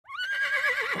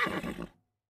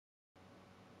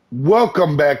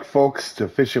Welcome back, folks, to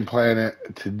Fishing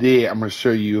Planet. Today, I'm going to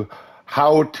show you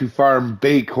how to farm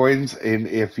Baitcoins. And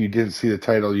if you didn't see the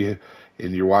title and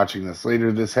you're watching this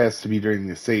later, this has to be during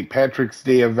the St. Patrick's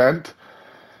Day event.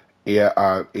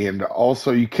 Yeah, and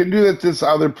also, you can do that this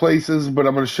other places, but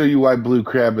I'm going to show you why Blue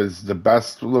Crab is the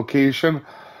best location.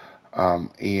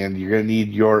 And you're going to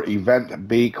need your event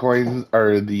Baitcoins,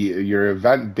 or your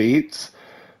event baits.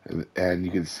 And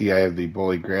you can see I have the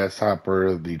bully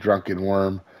grasshopper, the drunken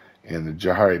worm, and the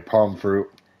Jahari palm fruit.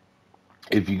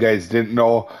 If you guys didn't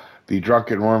know, the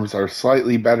drunken worms are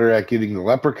slightly better at getting the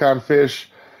leprechaun fish,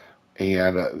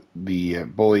 and the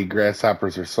bully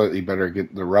grasshoppers are slightly better at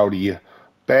getting the rowdy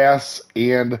bass,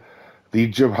 and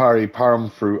the Jahari palm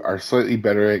fruit are slightly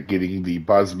better at getting the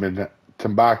buzzman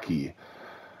tambaki.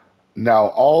 Now,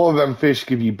 all of them fish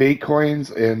give you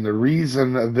Baitcoins, and the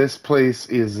reason this place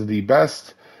is the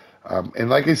best, and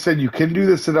like I said, you can do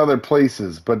this at other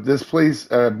places, but this place,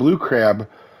 Blue Crab,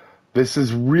 this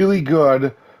is really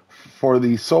good for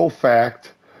the sole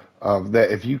fact of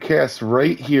that if you cast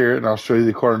right here, and I'll show you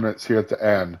the coordinates here at the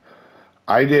end.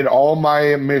 I did all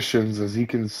my missions, as you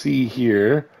can see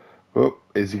here,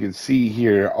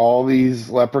 all these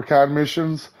leprechaun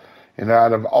missions, and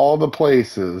out of all the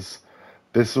places,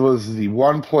 this was the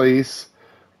one place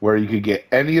where you could get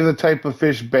any of the type of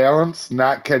fish balance,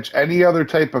 not catch any other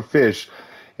type of fish.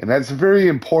 And that's very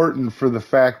important for the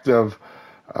fact of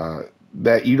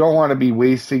that you don't want to be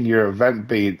wasting your event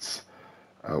baits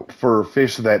for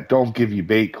fish that don't give you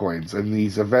Baitcoins. And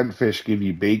these event fish give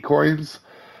you Baitcoins.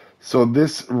 So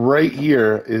this right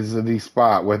here is the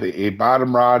spot with a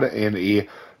bottom rod and a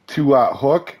 2-aught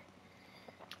hook.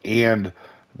 And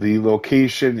the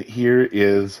location here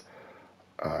is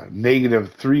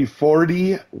negative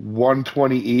 340,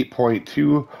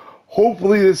 128.2.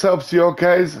 Hopefully this helps you out,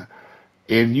 guys,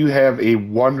 and you have a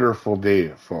wonderful day,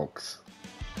 folks.